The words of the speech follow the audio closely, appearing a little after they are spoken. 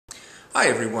Hi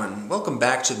everyone, welcome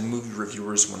back to the Movie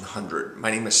Reviewers 100.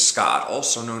 My name is Scott,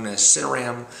 also known as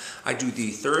CineRam. I do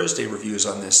the Thursday reviews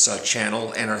on this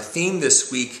channel, and our theme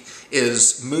this week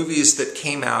is movies that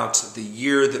came out the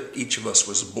year that each of us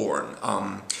was born.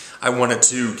 I wanted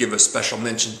to give a special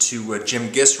mention to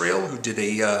Jim Gisrael, who did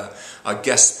a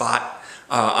guest spot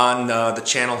on the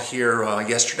channel here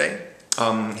yesterday.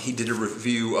 He did a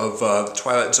review of The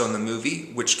Twilight Zone, the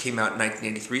movie, which came out in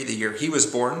 1983, the year he was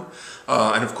born.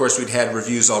 And of course, we'd had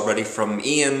reviews already from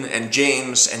Ian and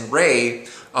James and Ray.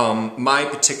 My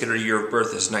particular year of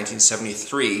birth is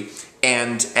 1973.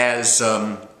 And as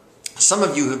some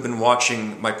of you who've been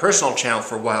watching my personal channel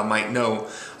for a while might know,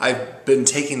 I've been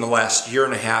taking the last year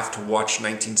and a half to watch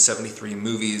 1973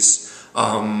 movies.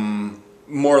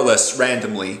 More or less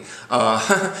randomly.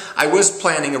 I was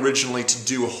planning originally to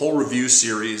do a whole review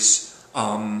series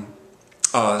over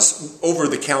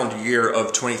the calendar year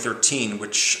of 2013,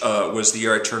 which was the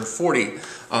year I turned 40.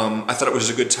 I thought it was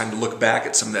a good time to look back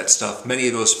at some of that stuff. Many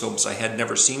of those films I had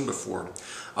never seen before.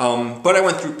 But I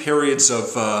went through periods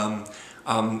of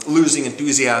losing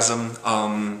enthusiasm,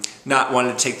 not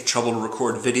wanting to take the trouble to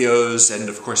record videos, and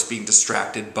of course being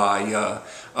distracted by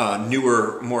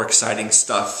newer, more exciting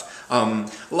stuff. A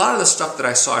lot of the stuff that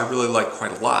I saw I really liked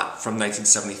quite a lot from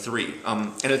 1973,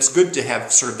 and it's good to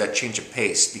have sort of that change of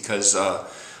pace because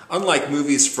unlike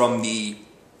movies from the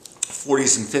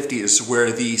 40s and 50s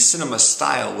where the cinema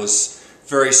style was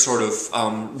very sort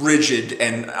of rigid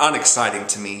and unexciting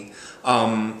to me,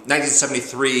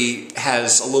 1973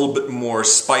 has a little bit more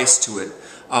spice to it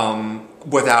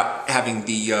without having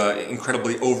the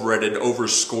incredibly over-edited,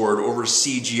 over-scored,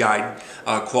 over-CGI'd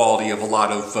quality of a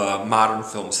lot of modern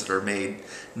films that are made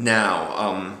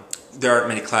now. There aren't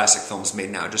many classic films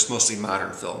made now, just mostly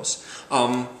modern films.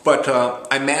 But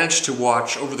I managed to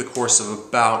watch, over the course of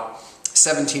about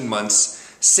 17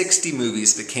 months, 60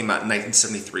 movies that came out in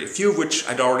 1973, a few of which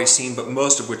I'd already seen, but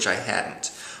most of which I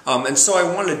hadn't. And so I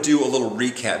wanted to do a little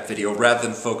recap video rather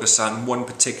than focus on one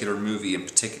particular movie in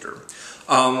particular.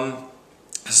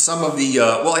 Some of the,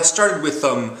 well, I started with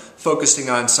focusing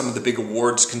on some of the big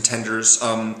awards contenders.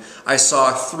 I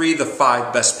saw 3 of the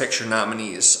 5 Best Picture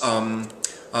nominees. One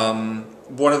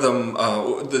of them,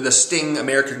 The Sting,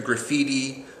 American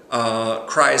Graffiti,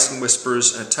 Cries and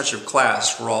Whispers, and A Touch of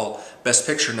Class were all Best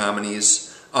Picture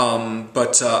nominees.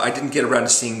 But I didn't get around to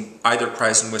seeing either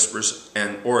Cries and Whispers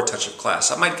or A Touch of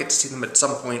Class. I might get to see them at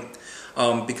some point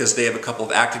because they have a couple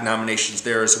of acting nominations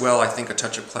there as well. I think A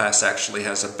Touch of Class actually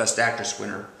has a Best Actress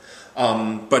winner.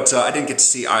 But I didn't get to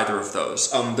see either of those.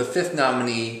 The 5th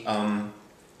nominee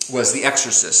was The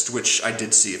Exorcist, which I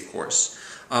did see, of course.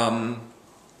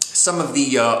 Some of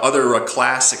the other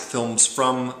classic films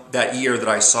from that year that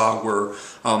I saw were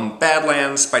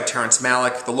Badlands by Terrence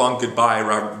Malick, The Long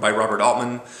Goodbye by Robert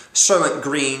Altman, Soylent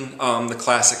Green, the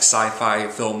classic sci-fi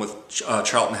film with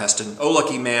Charlton Heston, Oh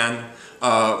Lucky Man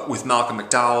with Malcolm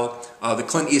McDowell, the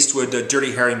Clint Eastwood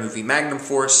Dirty Harry movie Magnum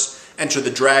Force, Enter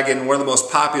the Dragon, one of the most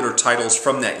popular titles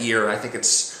from that year. I think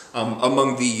it's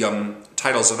among the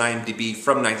titles on IMDb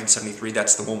from 1973,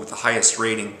 that's the one with the highest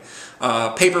rating.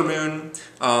 Paper Moon,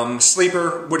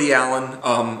 Sleeper, Woody Allen,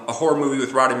 a horror movie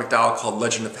with Roddy McDowall called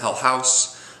Legend of Hell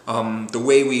House, The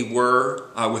Way We Were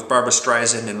with Barbra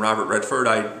Streisand and Robert Redford.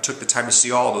 I took the time to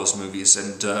see all those movies,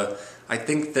 and I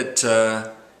think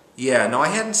that, yeah, no, I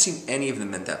hadn't seen any of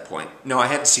them at that point. No, I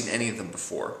hadn't seen any of them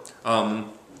before. A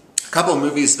couple of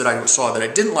movies that I saw that I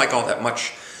didn't like all that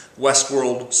much: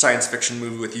 Westworld, science fiction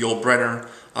movie with Yul Brynner,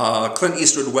 Clint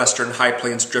Eastwood Western, High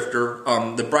Plains Drifter,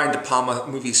 the Brian De Palma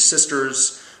movie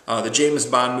Sisters, the James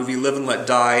Bond movie Live and Let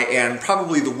Die, and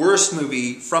probably the worst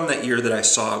movie from that year that I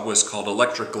saw was called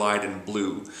Electric Glide in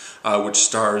Blue, which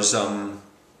stars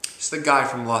it's the guy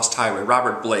from Lost Highway,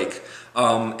 Robert Blake,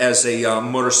 as a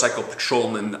motorcycle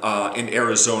patrolman in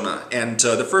Arizona. And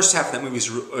the first half of that movie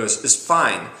is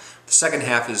fine. The second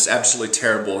half is absolutely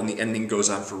terrible, and the ending goes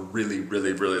on for a really,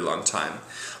 really, really long time.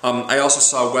 I also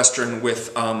saw a Western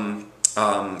with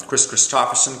Chris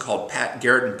Christopherson called Pat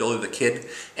Garrett and Billy the Kid,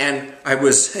 and I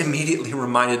was immediately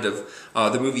reminded of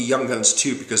the movie Young Guns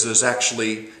 2, because there's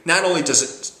actually, not only does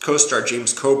it co-star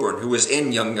James Coburn, who was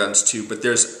in Young Guns 2, but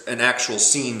there's an actual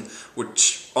scene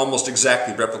which almost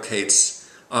exactly replicates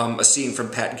a scene from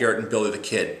Pat Garrett and Billy the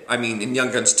Kid. I mean, in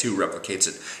Young Guns 2 replicates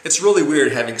it. It's really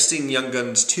weird having seen Young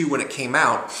Guns 2 when it came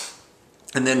out,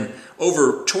 and then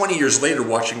over 20 years later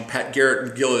watching Pat Garrett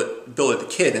and Billy the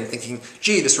Kid and thinking,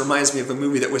 gee, this reminds me of a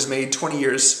movie that was made 20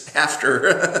 years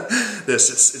after this.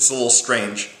 It's a little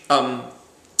strange.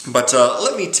 But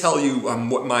let me tell you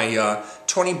what my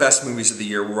 20 best movies of the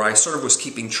year were. I sort of was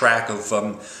keeping track of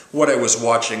what I was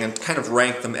watching and kind of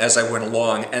ranked them as I went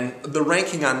along. And the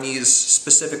ranking on these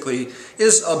specifically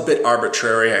is a bit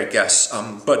arbitrary, I guess.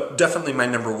 But definitely my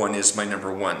number one is my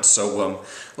number one. So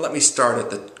let me start at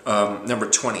the number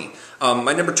 20.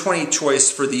 My number 20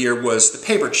 choice for the year was The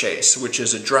Paper Chase, which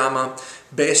is a drama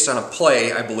based on a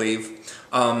play, I believe.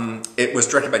 It was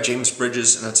directed by James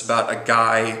Bridges, and it's about a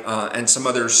guy and some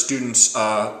other students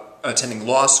attending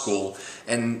law school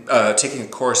and taking a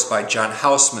course by John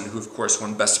Houseman, who of course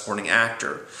won Best Supporting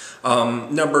Actor.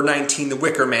 Number 19, The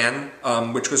Wicker Man,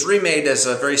 which was remade as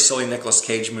a very silly Nicolas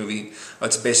Cage movie.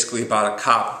 It's basically about a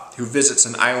cop who visits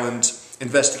an island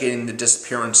investigating the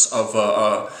disappearance of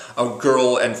a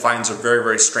girl and finds a very,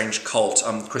 very strange cult.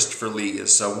 Christopher Lee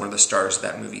is one of the stars of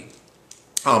that movie.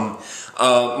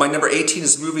 My number 18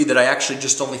 is a movie that I actually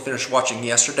just only finished watching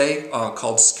yesterday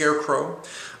called Scarecrow.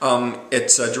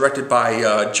 It's directed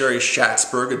by Jerry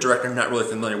Schatzberg, a director I'm not really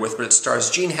familiar with, but it stars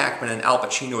Gene Hackman and Al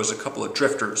Pacino as a couple of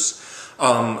drifters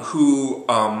who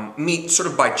meet sort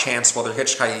of by chance while they're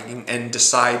hitchhiking and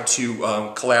decide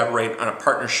to collaborate on a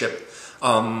partnership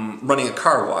running a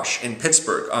car wash in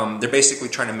Pittsburgh. They're basically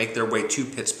trying to make their way to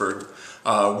Pittsburgh,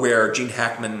 where Gene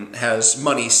Hackman has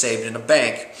money saved in a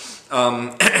bank.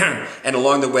 And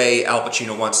along the way, Al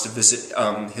Pacino wants to visit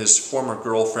his former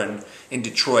girlfriend in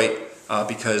Detroit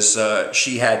because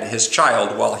she had his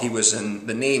child while he was in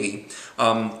the Navy.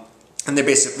 And they're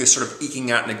basically sort of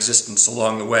eking out an existence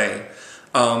along the way.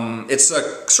 It's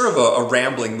a sort of a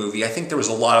rambling movie. I think there was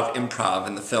a lot of improv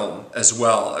in the film as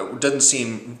well. It doesn't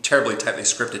seem terribly tightly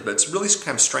scripted, but it's really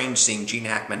kind of strange seeing Gene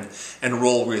Hackman in a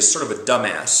role where he's sort of a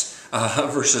dumbass.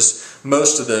 Versus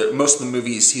most of the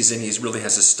movies he's in, he really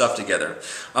has his stuff together.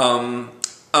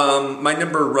 My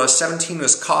number 17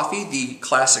 was Coffee, the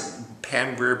classic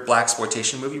Pam Grier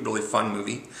blaxploitation movie, really fun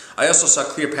movie. I also saw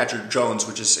Cleopatra Jones,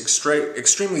 which is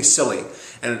extremely silly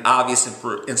and an obvious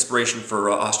inspiration for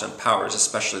Austin Powers,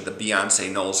 especially the Beyonce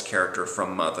Knowles character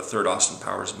from the third Austin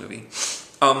Powers movie.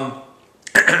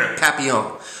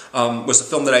 Papillon was a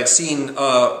film that I'd seen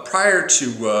prior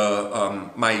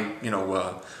to my,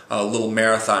 little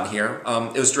marathon here.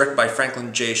 It was directed by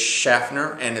Franklin J.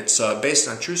 Schaffner, and it's based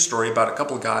on a true story about a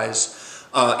couple of guys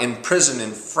in prison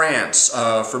in France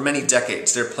for many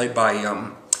decades. They're played by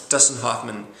Dustin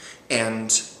Hoffman and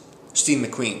Steve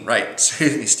McQueen, right?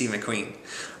 Steve McQueen.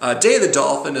 Day of the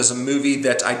Dolphin is a movie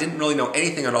that I didn't really know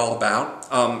anything at all about.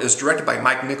 It was directed by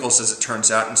Mike Nichols, as it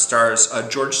turns out, and stars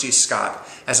George C. Scott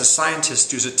as a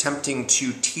scientist who's attempting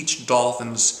to teach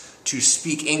dolphins to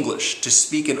speak English, to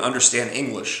speak and understand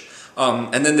English.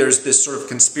 And then there's this sort of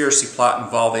conspiracy plot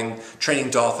involving training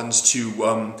dolphins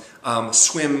to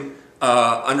swim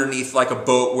underneath like a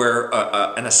boat where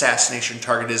an assassination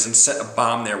target is and set a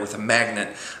bomb there with a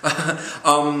magnet.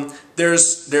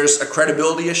 There's a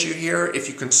credibility issue here. If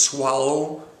you can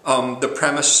swallow the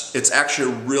premise, it's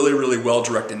actually a really, really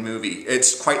well-directed movie.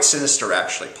 It's quite sinister,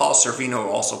 actually. Paul Sorvino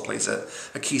also plays a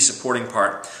key supporting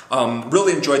part.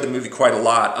 Really enjoyed the movie quite a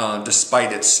lot,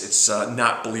 despite its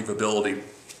not believability.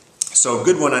 So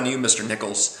good one on you, Mr.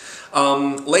 Nichols.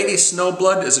 Lady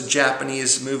Snowblood is a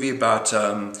Japanese movie about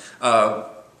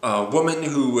a woman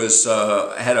who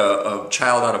had a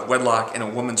child out of wedlock in a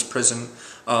woman's prison,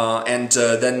 and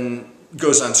then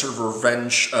goes on sort of a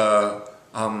revenge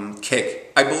kick.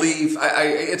 I believe,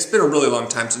 it's been a really long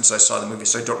time since I saw the movie,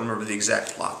 so I don't remember the exact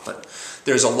plot, but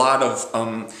there's a lot of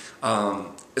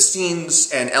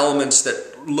scenes and elements that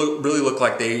really look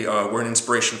like they were an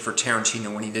inspiration for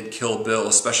Tarantino when he did Kill Bill,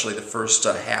 especially the first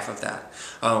half of that,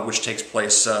 which takes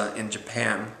place in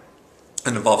Japan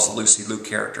and involves the Lucy Liu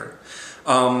character.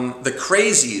 The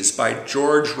Crazies by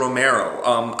George Romero.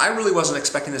 I really wasn't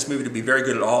expecting this movie to be very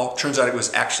good at all. Turns out it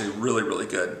was actually really, really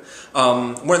good.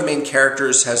 One of the main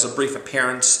characters has a brief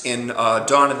appearance in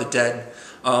Dawn of the Dead.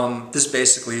 This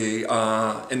basically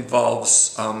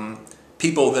involves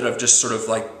people that have just sort of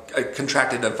like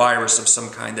contracted a virus of some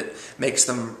kind that makes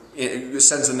them,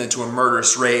 sends them into a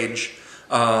murderous rage.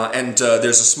 And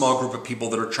there's a small group of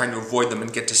people that are trying to avoid them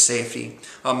and get to safety.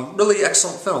 Really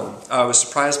excellent film. I was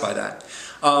surprised by that.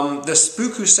 The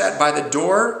Spook Who Sat by the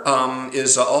Door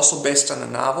is also based on a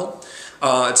novel.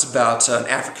 It's about an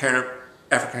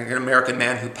African-American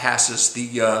man who passes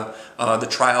the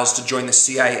trials to join the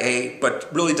CIA, but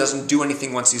really doesn't do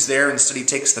anything once he's there. Instead, he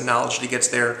takes the knowledge that he gets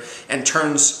there and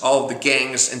turns all of the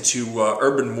gangs into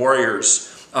urban warriors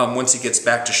once he gets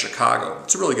back to Chicago.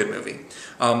 It's a really good movie.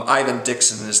 Ivan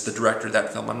Dixon is the director of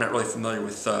that film. I'm not really familiar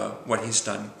with what he's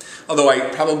done. Although I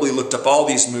probably looked up all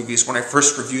these movies when I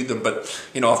first reviewed them, but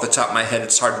off the top of my head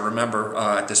it's hard to remember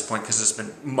at this point because it's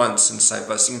been months since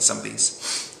I've seen some of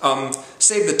these.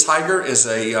 Save the Tiger is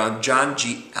a John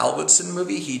G. Avildsen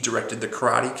movie. He directed The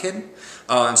Karate Kid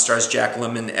and stars Jack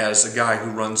Lemmon as a guy who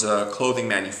runs a clothing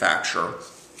manufacturer.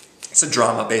 It's a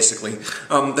drama, basically.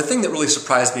 The thing that really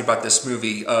surprised me about this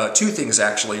movie, two things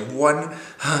actually. One,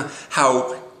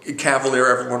 how cavalier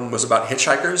everyone was about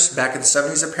hitchhikers back in the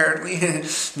 70s, apparently.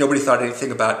 Nobody thought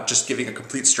anything about just giving a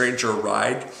complete stranger a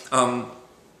ride. And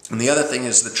the other thing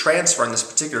is the transfer on this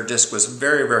particular disc was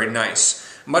very, very nice.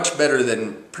 Much better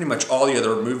than pretty much all the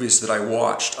other movies that I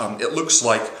watched. It looks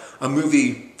like a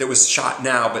movie that was shot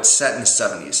now but set in the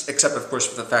 70s, except of course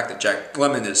for the fact that Jack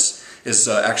Lemmon is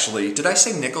actually, did I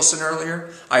say Nicholson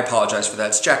earlier? I apologize for that.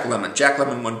 It's Jack Lemmon. Jack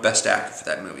Lemmon won Best Actor for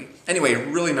that movie. Anyway,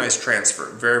 really nice transfer.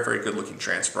 Very, very good looking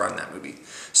transfer on that movie.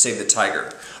 Save the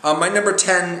Tiger. My number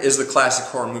 10 is the classic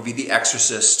horror movie, The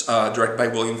Exorcist, directed by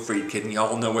William Friedkin.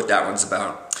 Y'all know what that one's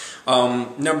about.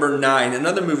 Number 9,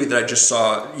 another movie that I just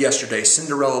saw yesterday,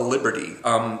 Cinderella Liberty,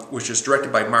 which is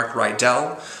directed by Mark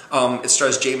Rydell. It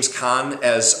stars James Caan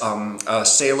as a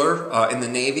sailor in the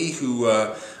Navy who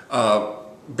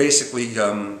basically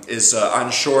is on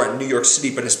shore in New York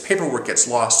City, but his paperwork gets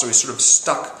lost, so he's sort of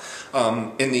stuck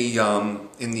in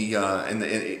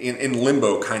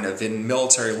limbo, kind of in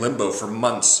military limbo for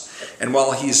months. And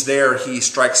while he's there, he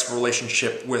strikes a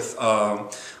relationship with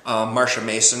Marsha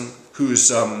Mason,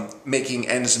 who's making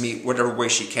ends meet whatever way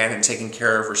she can and taking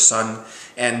care of her son.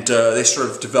 And they sort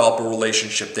of develop a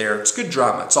relationship there. It's good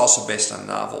drama. It's also based on a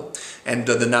novel. And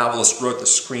the novelist wrote the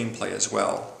screenplay as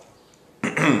well.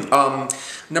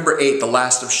 Number 8, The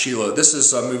Last of Sheila. This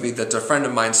is a movie that a friend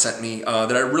of mine sent me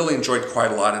that I really enjoyed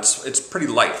quite a lot. It's pretty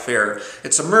light fare.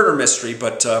 It's a murder mystery,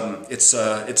 but it's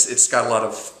got a lot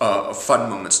of fun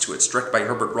moments to it. It's directed by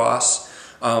Herbert Ross,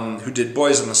 who did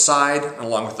Boys on the Side,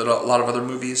 along with a lot of other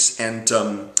movies. And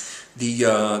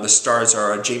the stars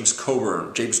are James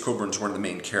Coburn. James Coburn's one of the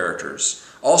main characters.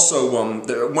 Also, one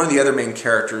of the other main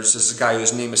characters is a guy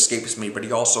whose name escapes me, but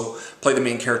he also played the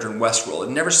main character in Westworld.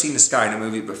 I'd never seen this guy in a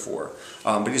movie before,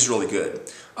 but he's really good.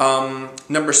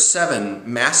 Number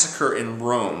 7, Massacre in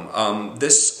Rome.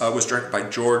 This was directed by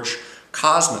George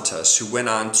Cosmatos, who went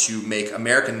on to make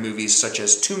American movies such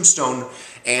as Tombstone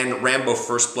and Rambo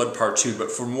First Blood Part 2, but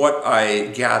from what I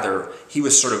gather, he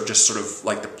was sort of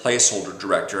like the placeholder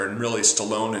director, and really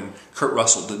Stallone and Kurt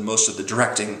Russell did most of the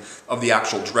directing of the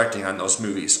actual directing on those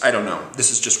movies. I don't know. This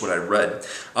is just what I read.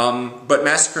 But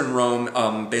Massacre in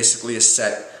Rome basically is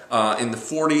set in the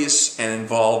 40s and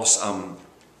involves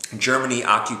Germany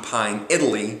occupying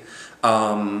Italy.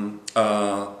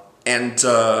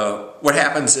 What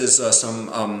happens is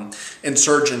some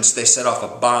insurgents, they set off a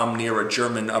bomb near a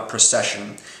German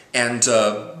procession and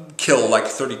kill like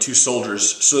 32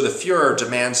 soldiers. So the Fuhrer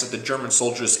demands that the German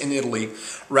soldiers in Italy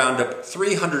round up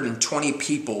 320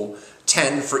 people,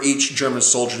 10 for each German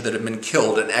soldier that had been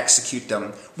killed, and execute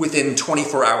them within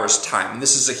 24 hours' time. And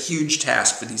this is a huge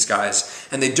task for these guys,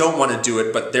 and they don't want to do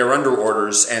it, but they're under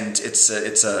orders, and it's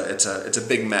a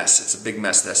big mess. It's a big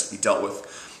mess that has to be dealt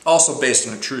with. Also based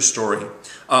on a true story.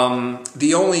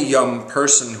 The only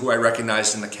person who I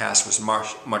recognized in the cast was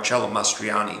Marcello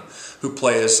Mastroianni, who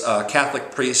plays a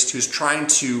Catholic priest who's trying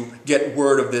to get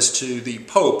word of this to the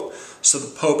Pope, so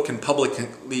the Pope can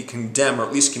publicly condemn or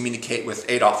at least communicate with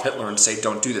Adolf Hitler and say,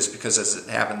 don't do this, because as it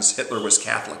happens, Hitler was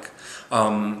Catholic.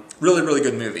 Really, really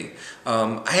good movie.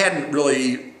 I hadn't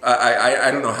really, I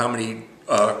don't know how many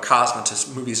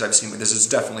Cosmatos movies I've seen, but this is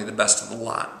definitely the best of the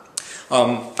lot.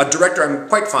 A director I'm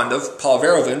quite fond of, Paul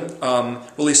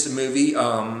Verhoeven, released a movie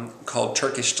called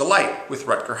Turkish Delight with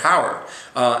Rutger Hauer.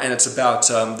 And it's about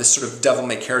this sort of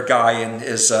devil-may-care guy, and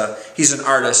he's an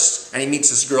artist, and he meets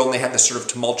this girl, and they have this sort of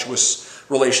tumultuous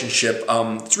relationship.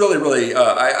 It's really, really,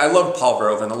 I love Paul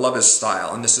Verhoeven, I love his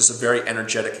style, and this is a very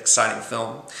energetic, exciting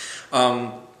film.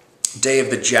 Day of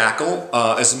the Jackal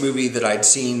is a movie that I'd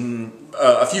seen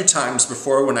a few times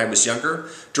before when I was younger,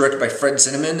 directed by Fred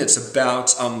Zinnemann. It's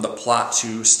about the plot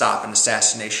to stop an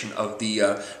assassination of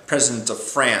the President of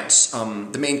France.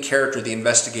 The main character, the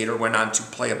investigator, went on to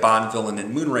play a Bond villain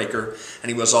in Moonraker,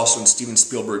 and he was also in Steven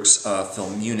Spielberg's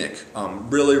film Munich.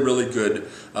 Really, really good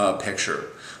picture.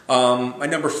 My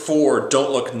number 4,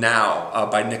 Don't Look Now,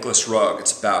 by Nicholas Rugg.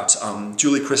 It's about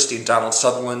Julie Christie and Donald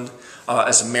Sutherland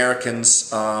as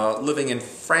Americans living in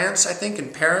France, I think,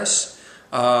 in Paris.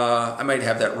 I might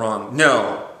have that wrong.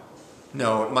 No,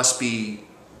 it must be,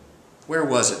 where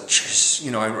was it? Jeez,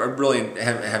 you know, I'm really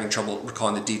having trouble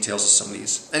recalling the details of some of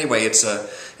these. Anyway, it's a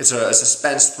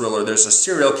suspense thriller. There's a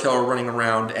serial killer running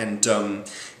around, and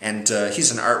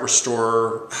he's an art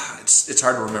restorer. It's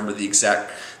hard to remember the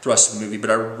exact thrust of the movie, but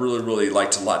I really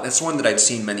liked it a lot. And it's one that I'd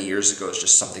seen many years ago. It's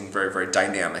just something very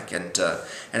dynamic and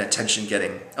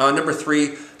attention-getting. Number 3,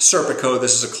 Serpico.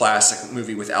 This is a classic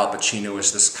movie with Al Pacino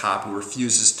as this cop who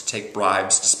refuses to take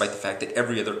bribes, despite the fact that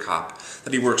every other cop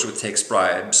that he works with takes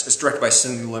bribes. It's directed by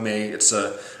Sidney Lumet. It's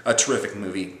a terrific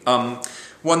movie.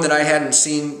 One that I hadn't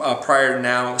seen prior to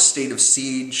now, State of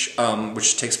Siege,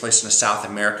 which takes place in a South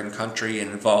American country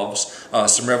and involves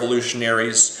some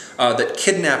revolutionaries that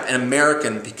kidnap an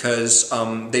American because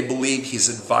they believe he's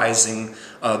advising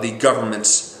the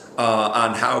governments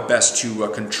on how best to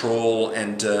control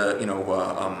and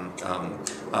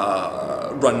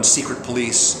run secret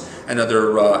police and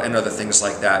other things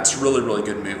like that. It's a really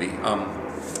good movie.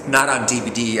 Not on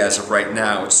DVD as of right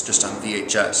now. It's just on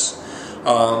VHS.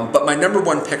 But my number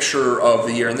 1 picture of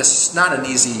the year, and this is not an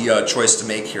easy choice to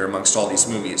make here amongst all these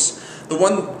movies. The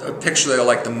one picture that I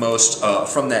like the most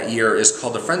from that year is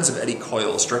called The Friends of Eddie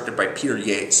Coyles, directed by Peter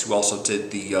Yates, who also did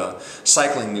the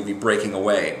cycling movie Breaking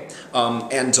Away.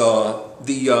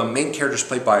 The main character is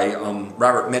played by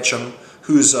Robert Mitchum,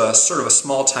 who's sort of a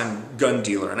small-time gun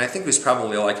dealer, and I think he's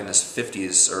probably like in his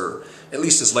 50s or at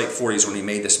least his late 40s when he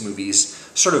made this movie. He's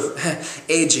sort of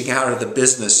aging out of the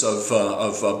business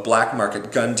of black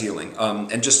market gun dealing,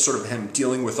 and just sort of him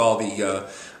dealing with all the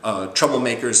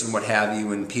troublemakers and what have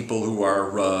you, and people who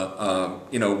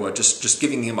are just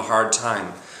giving him a hard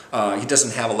time. He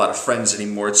doesn't have a lot of friends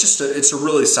anymore. It's a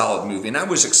really solid movie, and I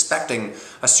was expecting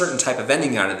a certain type of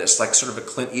ending out of this, like sort of a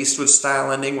Clint Eastwood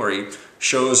style ending where he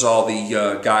shows all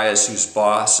the guys who's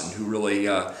boss and who really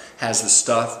has the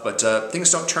stuff, but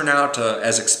things don't turn out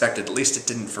as expected. At least it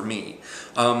didn't for me.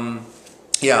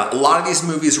 Yeah, a lot of these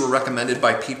movies were recommended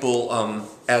by people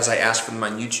as I asked for them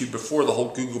on YouTube before the whole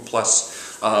Google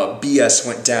Plus BS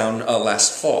went down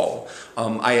last fall.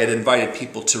 I had invited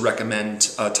people to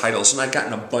recommend titles, and I'd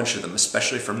gotten a bunch of them,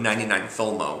 especially from 99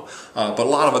 Filmo. But a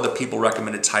lot of other people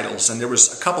recommended titles, and there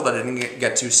was a couple that I didn't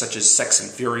get to, such as Sex and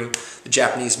Fury, the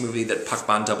Japanese movie that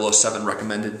Puckbon 007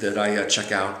 recommended that I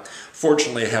check out.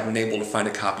 Fortunately, I haven't been able to find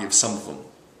a copy of some of them,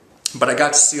 but I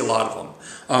got to see a lot of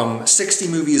them. 60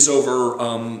 movies over,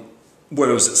 what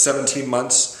was it, 17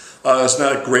 months? It's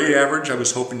not a great average. I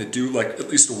was hoping to do like at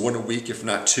least 1 a week, if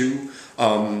not 2.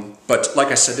 But like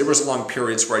I said, there was long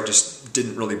periods where I just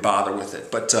didn't really bother with it.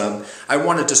 But I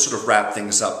wanted to sort of wrap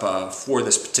things up for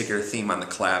this particular theme on the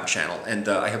Collab channel, and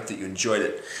I hope that you enjoyed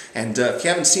it. And if you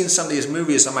haven't seen some of these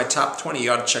movies on my top 20,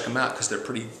 you ought to check them out because they're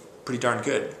pretty darn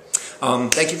good.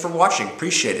 Thank you for watching.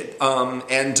 Appreciate it.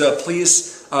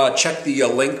 Please check the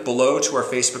link below to our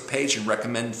Facebook page and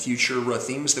recommend future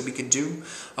themes that we could do.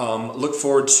 Look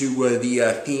forward to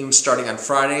the theme starting on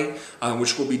Friday,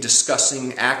 which will be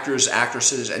discussing actors,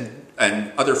 actresses,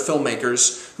 and other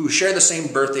filmmakers who share the same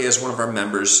birthday as one of our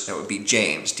members. That would be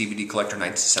James, DVD Collector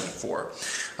 1974.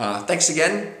 Thanks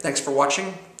again. Thanks for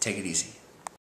watching. Take it easy.